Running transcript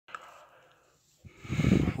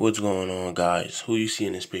What's going on, guys? Who you see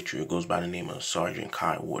in this picture goes by the name of SGT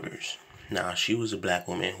Kai Waters. Now, she was a black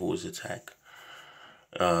woman who was attacked,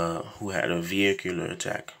 who had a vehicular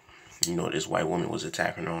attack. You know, this white woman was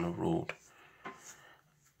attacking her on the road,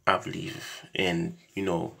 I believe. And, you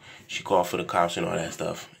know, she called for the cops and all that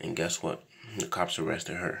stuff. And guess what? The cops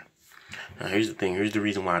arrested her. Now, here's the thing. Here's the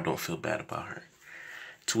reason why I don't feel bad about her.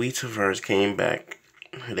 Tweets of hers came back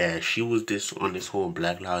that she was on this whole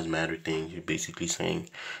Black Lives Matter thing. You're basically saying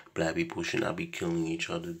black people should not be killing each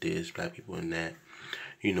other, black people and that.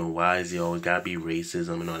 You know, why is there always gotta be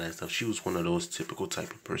racism and all that stuff? She was one of those typical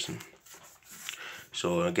type of person.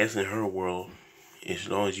 So I guess in her world, as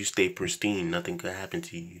long as you stay pristine, nothing could happen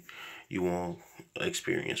to you. You won't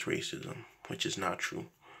experience racism, which is not true.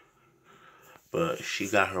 But she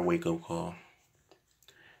got her wake-up call.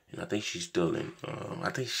 And I think she's still in. I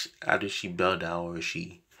think either she bailed out or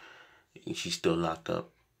she's still locked up.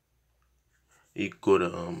 You could go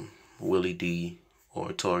to Willie D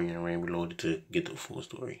or Tori and Rain Reloaded to get the full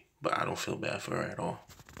story. But I don't feel bad for her at all.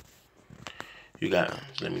 Let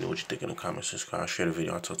me know what you think in the comments. Subscribe, share the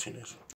video. I'll talk to you next.